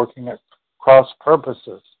because I'm working at cross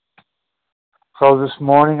purposes. So this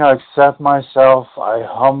morning I accept myself. I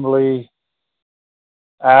humbly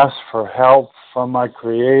ask for help from my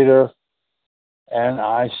Creator, and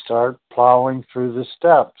I start plowing through the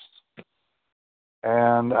steps.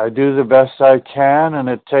 And I do the best I can, and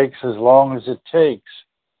it takes as long as it takes.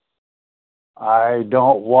 I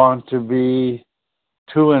don't want to be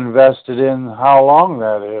too invested in how long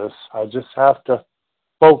that is. I just have to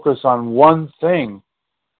focus on one thing.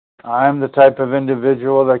 I'm the type of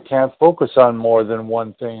individual that can't focus on more than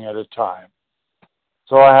one thing at a time.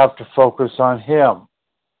 So I have to focus on Him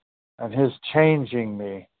and His changing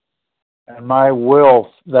me and my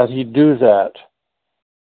will that He do that.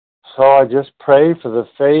 So I just pray for the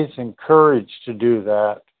faith and courage to do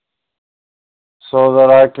that so that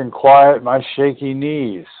I can quiet my shaky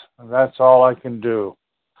knees. And that's all I can do.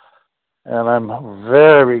 And I'm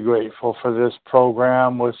very grateful for this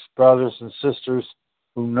program with brothers and sisters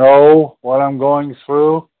who know what I'm going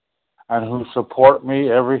through and who support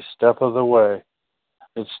me every step of the way.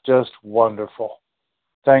 It's just wonderful.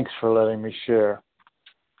 Thanks for letting me share.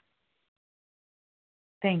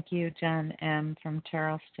 Thank you, John M. from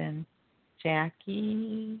Charleston.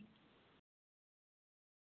 Jackie?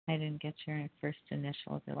 I didn't get your first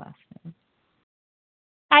initial of your last name.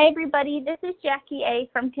 Hi, everybody. This is Jackie A.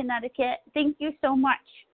 from Connecticut. Thank you so much.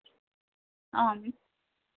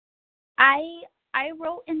 I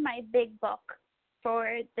wrote in my big book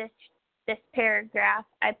for this paragraph,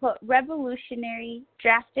 I put revolutionary,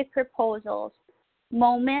 drastic proposals.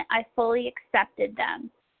 Moment I fully accepted them.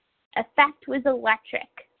 Effect was electric.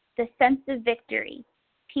 The sense of victory,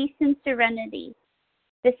 peace and serenity.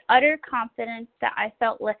 This utter confidence that I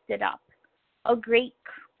felt lifted up. A great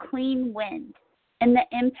clean wind. And the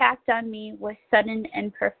impact on me was sudden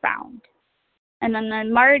and profound. And on the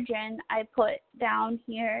margin, I put down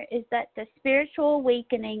here is that the spiritual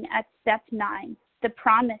awakening at step 9, the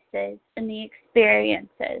promises and the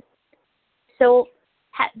experiences. So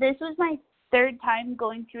this was my third time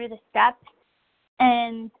going through the steps,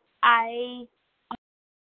 and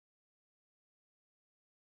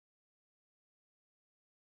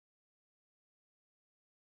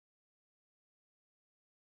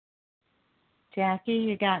Jackie,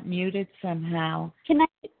 you got muted somehow. Can I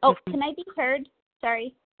be heard?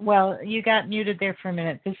 Sorry. Well, you got muted there for a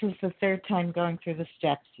minute. This is the third time going through the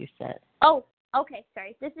steps, you said. Oh, okay,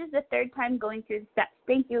 sorry. This is the third time going through the steps.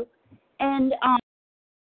 Thank you. And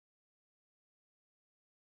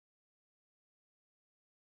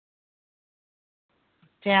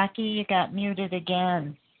Jackie, you got muted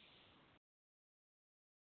again.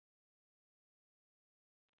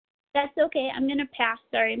 That's okay. I'm going to pass.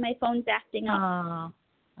 Sorry, my phone's acting up.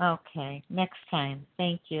 Oh, okay. Next time.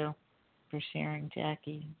 Thank you for sharing,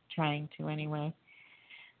 Jackie. Trying to anyway.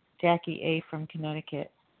 Jackie A. from Connecticut.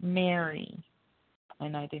 Mary.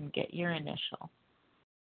 And I didn't get your initial.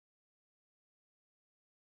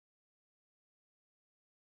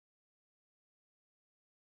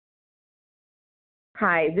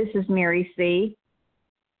 Hi, this is Mary C.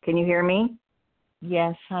 Can you hear me?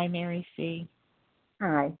 Yes. Hi, Mary C.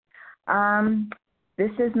 Hi.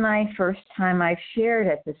 This is my first time I've shared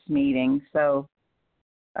at this meeting, so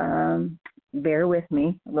bear with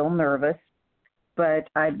me. A little nervous, but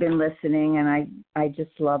I've been listening, and I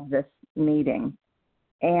just love this meeting.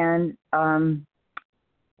 And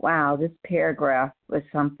wow, this paragraph was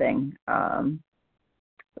something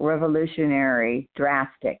revolutionary,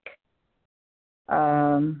 drastic.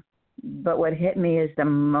 But what hit me is the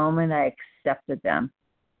moment I accepted them.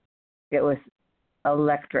 It was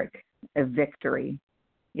electric, a victory.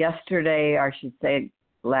 Yesterday, or I should say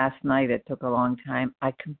last night, it took a long time,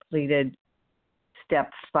 I completed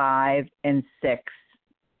steps 5 and 6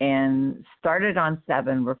 and started on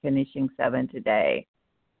 7. We're finishing 7 today.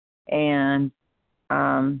 And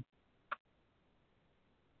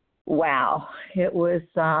wow, it was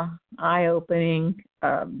eye-opening,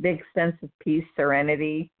 big sense of peace,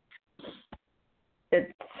 serenity.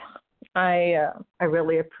 I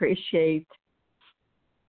really appreciate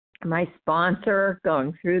my sponsor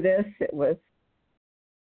going through this. It was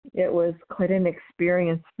It was quite an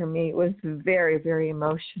experience for me. It was very, very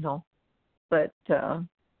emotional, but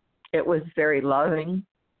it was very loving.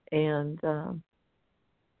 And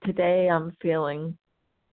today I'm feeling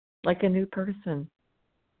like a new person.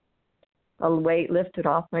 A weight lifted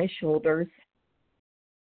off my shoulders,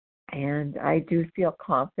 and I do feel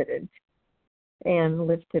confident and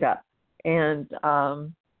lifted up, and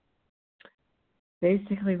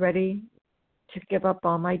basically ready to give up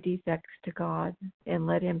all my defects to God and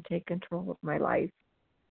let Him take control of my life.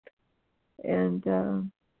 And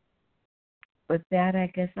with that, I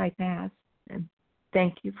guess I pass. And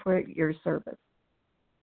thank you for your service.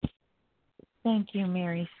 Thank you,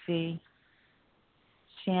 Mary C.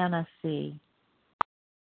 Shanna C.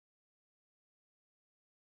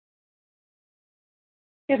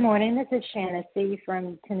 Good morning. This is Shanna C.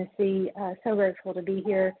 from Tennessee. So grateful to be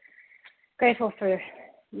here. Grateful for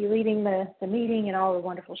you leading the meeting and all the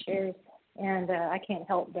wonderful shares. And I can't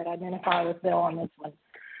help but identify with Bill on this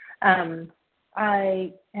one.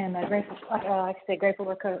 I am a grateful, like I said,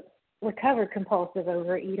 grateful recovered compulsive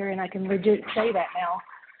overeater, and I can legit say that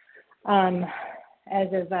now. As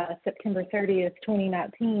of September 30th,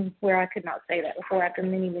 2019, where I could not say that before after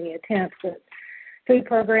many, many attempts at food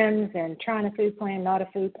programs and trying a food plan, not a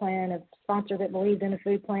food plan, a sponsor that believed in a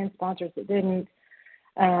food plan, sponsors that didn't,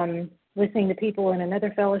 listening to people in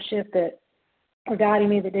another fellowship that were guiding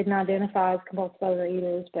me that didn't identify as compulsive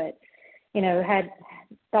overeaters, but,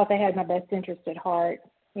 thought they had my best interest at heart.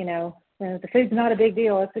 The food's not a big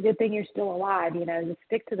deal. It's a good thing you're still alive. You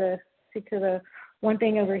stick to the one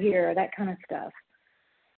thing over here, that kind of stuff.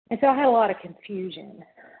 And so I had a lot of confusion.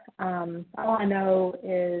 All I know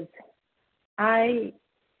is I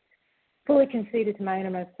fully conceded to my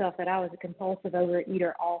innermost self that I was a compulsive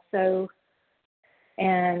overeater also,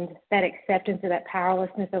 and that acceptance of that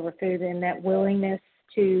powerlessness over food and that willingness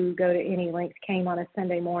to go to any length came on a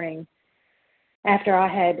Sunday morning after I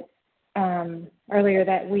had earlier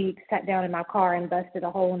that week sat down in my car and busted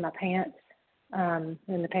a hole in my pants,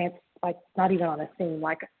 in the pants, like not even on a seam,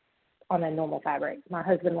 like on a normal fabric. My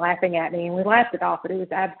husband laughing at me, and we laughed it off, but it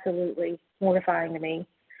was absolutely mortifying to me.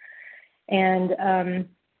 And,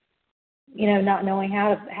 not knowing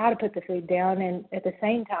how to put the food down, and at the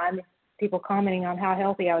same time, people commenting on how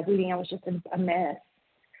healthy I was eating, I was just a mess.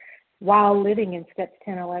 While living in steps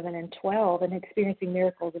 10, 11, and 12 and experiencing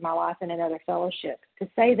miracles in my life and in other fellowships. To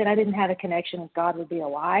say that I didn't have a connection with God would be a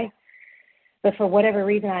lie. But for whatever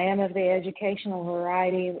reason, I am of the educational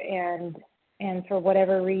variety, and for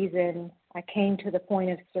whatever reason, I came to the point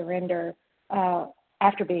of surrender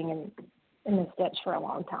after being in the steps for a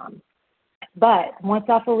long time. But once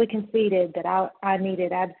I fully conceded that I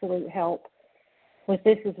needed absolute help with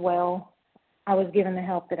this as well, I was given the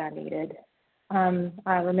help that I needed.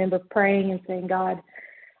 I remember praying and saying, God,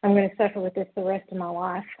 I'm going to suffer with this the rest of my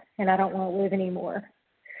life, and I don't want to live anymore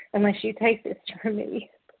unless you take this from me.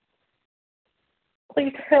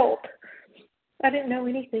 Please help. I didn't know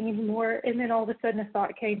anything anymore, and then all of a sudden a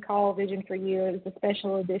thought came, call Vision for You. It was a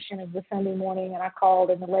special edition of the Sunday morning, and I called,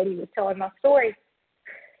 and the lady was telling my story.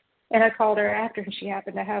 And I called her after, and she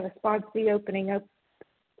happened to have a sponsee opening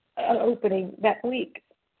that week,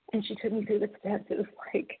 and she took me through the steps. It was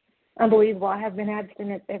like unbelievable. I have been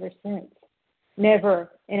abstinent ever since.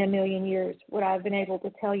 Never in a million years would I have been able to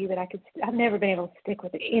tell you that I've never been able to stick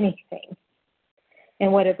with anything.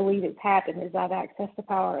 And what I believe has happened is I've accessed the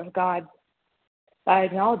power of God by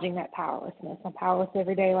acknowledging that powerlessness. I'm powerless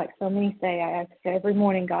every day, like so many say. I ask every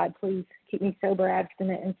morning, God, please keep me sober,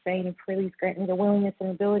 abstinent, and sane, and please grant me the willingness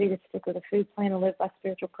and ability to stick with a food plan and live by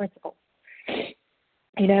spiritual principles.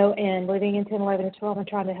 And living in 10, 11, and 12 and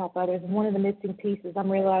trying to help others. And one of the missing pieces,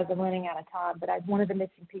 I'm realizing I'm running out of time, but one of the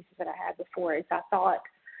missing pieces that I had before is I thought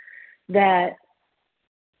that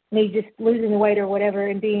me just losing the weight or whatever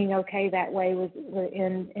and being okay that way was the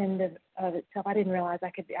end of itself. I didn't realize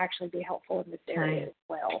I could actually be helpful in this area as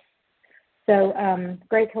well. So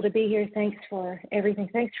grateful to be here. Thanks for everything.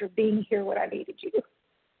 Thanks for being here when I needed you.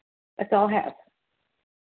 That's all I have.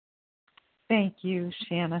 Thank you,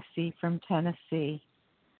 Shanna C. from Tennessee.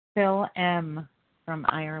 Phil M. from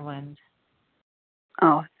Ireland.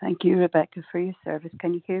 Oh, thank you, Rebecca, for your service.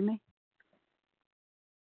 Can you hear me?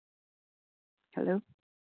 Hello?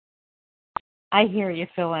 I hear you,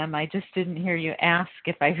 Phil M. I just didn't hear you ask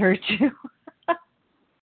if I heard you.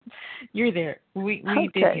 You're there. We Okay.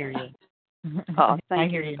 did hear you. Oh, thank I you,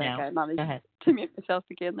 hear you Rebecca. now. I managed Go ahead. to mute myself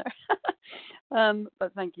again there.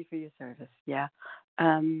 But thank you for your service. Yeah.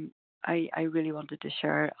 I really wanted to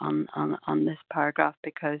share on this paragraph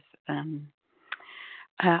because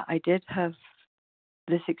I did have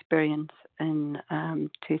this experience in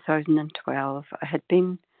 2012. I had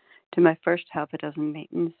been to my first half a dozen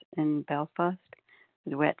meetings in Belfast. It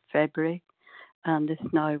was wet February, and this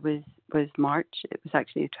now was March. It was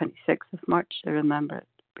actually the 26th of March. I remember it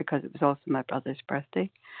because it was also my brother's birthday.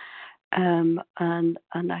 And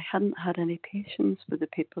I hadn't had any patience with the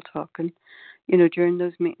people talking. During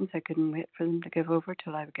those meetings, I couldn't wait for them to give over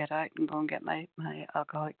till I would get out and go and get my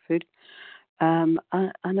alcoholic food. And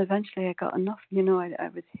eventually I got enough. I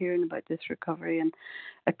was hearing about this recovery, and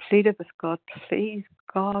I pleaded with God, please,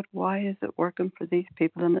 God, why is it working for these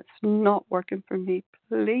people and it's not working for me?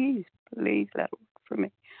 Please, please let it work for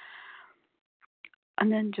me.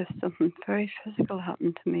 And then just something very physical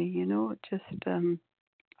happened to me.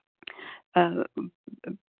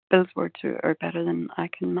 Bill's words are better than I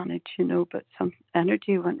can manage, but some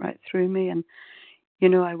energy went right through me, and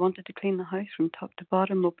I wanted to clean the house from top to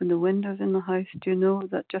bottom, open the windows in the house,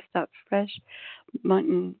 that fresh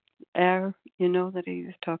mountain air, that he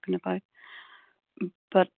was talking about.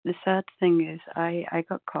 But the sad thing is I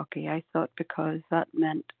got cocky. I thought because that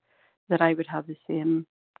meant that I would have the same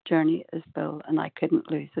journey as Bill and I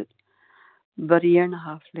couldn't lose it. But a year and a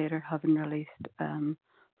half later, having released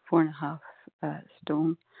 4.5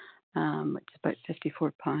 stone, which is about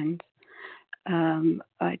 54 pounds,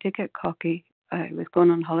 I did get cocky. I was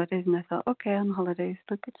going on holidays, and I thought, okay, on holidays,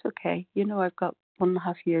 look, it's okay. I've got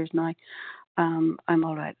 1.5 years now. I'm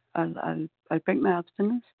all right. I'll break my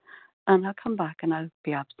abstinence, and I'll come back, and I'll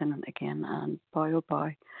be abstinent again. And boy, oh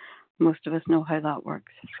boy, most of us know how that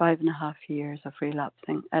works. 5.5 years of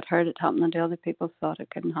relapsing. I'd heard it happening to other people, thought it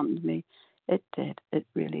couldn't happen to me. It did. It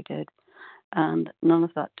really did. And none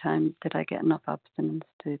of that time did I get enough abstinence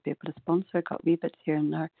to be able to sponsor. I got wee bits here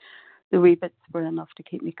and there. The wee bits were enough to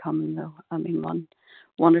keep me coming, though. I mean,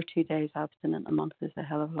 one or 2 days abstinent a month is a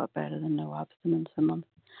hell of a lot better than no abstinence a month.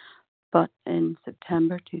 But in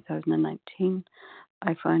September 2019,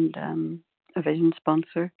 I found a vision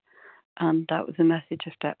sponsor, and that was a message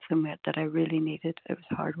of depth and weight that I really needed. It was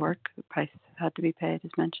hard work. The prices had to be paid,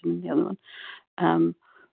 as mentioned in the other one.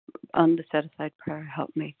 And the set-aside prayer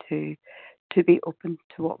helped me to be open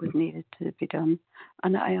to what was needed to be done.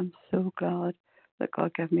 And I am so glad that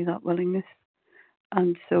God gave me that willingness.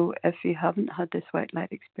 And so if you haven't had this white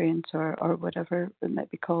light experience or whatever it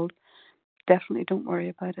might be called, definitely don't worry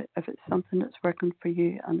about it. If it's something that's working for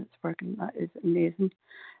you and it's working, that is amazing.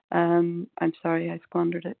 I'm sorry I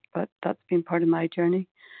squandered it, but that's been part of my journey.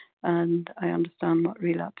 And I understand what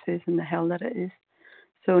relapse is and the hell that it is.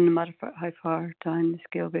 So no matter how far down the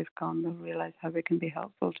scale we've gone, we'll realize how we can be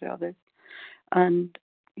helpful to others. And,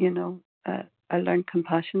 I learned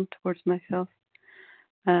compassion towards myself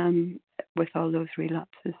with all those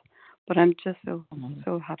relapses. But I'm just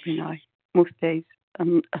so happy now, most days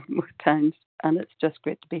and most times. And it's just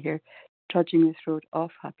great to be here, trudging this road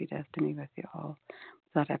of happy destiny with you all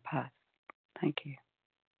that I pass. Thank you.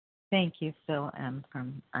 Thank you, Phil M.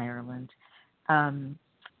 from Ireland.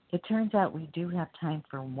 It turns out we do have time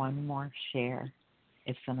for one more share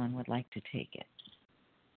if someone would like to take it.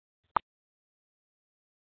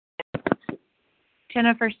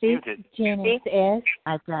 Jennifer C. Janice S.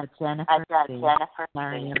 I've got Jennifer C.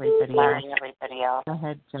 Sorry, everybody else. Go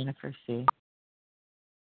ahead, Jennifer C.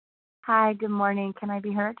 Hi, good morning. Can I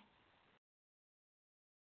be heard?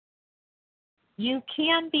 You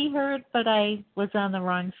can be heard, but I was on the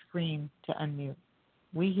wrong screen to unmute.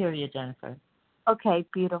 We hear you, Jennifer. Okay,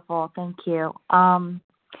 beautiful. Thank you.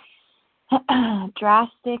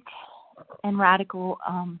 Drastic and radical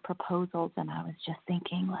proposals, and I was just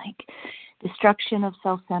thinking destruction of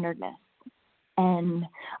self-centeredness, and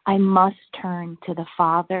I must turn to the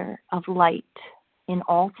Father of light in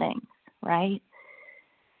all things, right?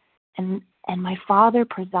 And my Father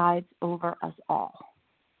presides over us all.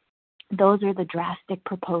 Those are the drastic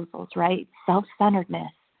proposals, right?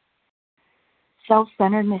 Self-centeredness.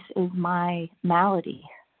 Self-centeredness is my malady.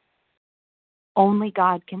 Only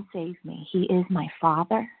God can save me. He is my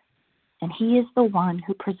Father, and He is the one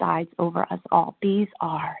who presides over us all. These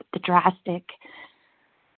are the drastic,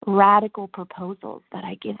 radical proposals that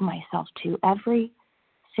I give myself to every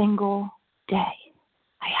single day.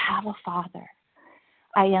 I have a Father.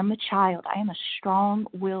 I am a child. I am a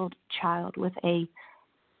strong-willed child with a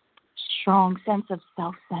strong sense of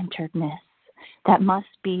self-centeredness that must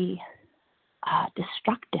be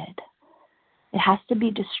destructed. It has to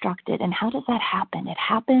be destructed. And how does that happen? It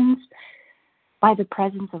happens by the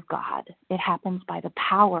presence of God. It happens by the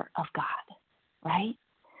power of God, right?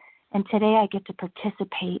 And today I get to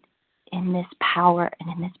participate in this power and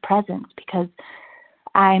in this presence because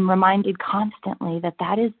I'm reminded constantly that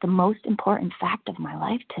that is the most important fact of my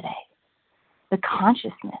life today, the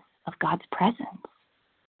consciousness of God's presence,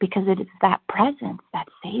 because it is that presence that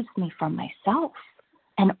saves me from myself,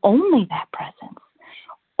 and only that presence,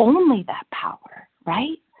 only that power,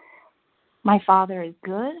 right? My Father is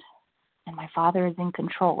good, and my Father is in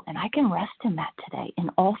control, and I can rest in that today in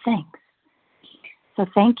all things. So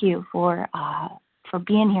thank you for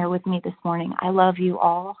being here with me this morning. I love you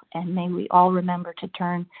all, and may we all remember to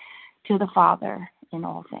turn to the Father in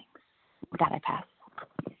all things. With that, I pass.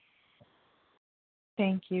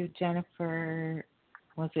 Thank you, Jennifer.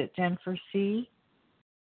 Was it Jennifer C?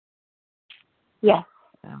 Yes.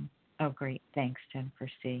 Oh, great. Thanks, Jennifer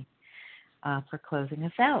C, for closing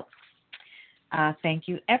us out. Thank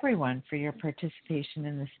you, everyone, for your participation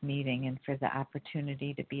in this meeting and for the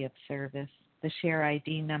opportunity to be of service. The share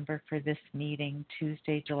ID number for this meeting,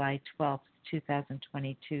 Tuesday, July 12th,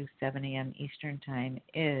 2022, 7 a.m. Eastern Time,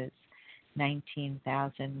 is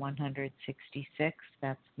 19,166.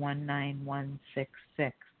 That's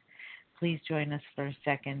 19166. Please join us for a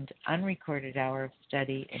second unrecorded hour of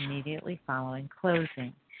study immediately following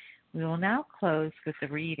closing. We will now close with the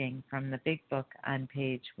reading from the Big Book on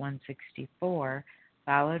page 164,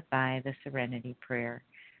 followed by the Serenity Prayer.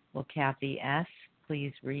 Will Kathy S.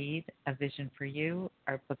 please read A Vision for You?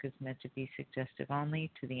 Our book is meant to be suggestive only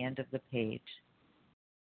to the end of the page.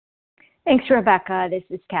 Thanks, Rebecca. This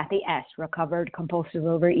is Kathy S., recovered compulsive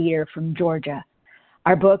overeater from Georgia.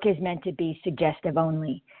 Our book is meant to be suggestive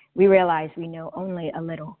only. We realize we know only a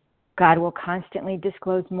little. God will constantly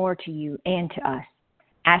disclose more to you and to us.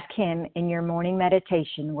 Ask Him in your morning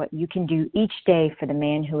meditation what you can do each day for the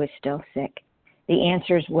man who is still sick. The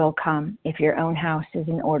answers will come if your own house is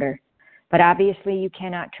in order. But obviously you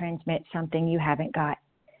cannot transmit something you haven't got.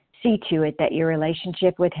 See to it that your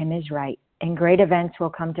relationship with Him is right, and great events will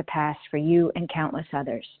come to pass for you and countless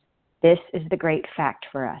others. This is the great fact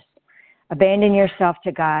for us. Abandon yourself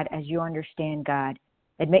to God as you understand God.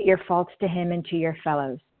 Admit your faults to Him and to your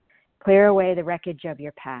fellows. Clear away the wreckage of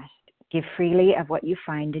your past. Give freely of what you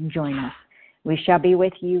find and join us. We shall be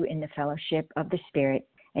with you in the fellowship of the Spirit,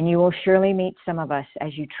 and you will surely meet some of us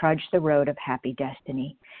as you trudge the road of happy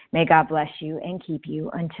destiny. May God bless you and keep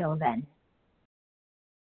you until then.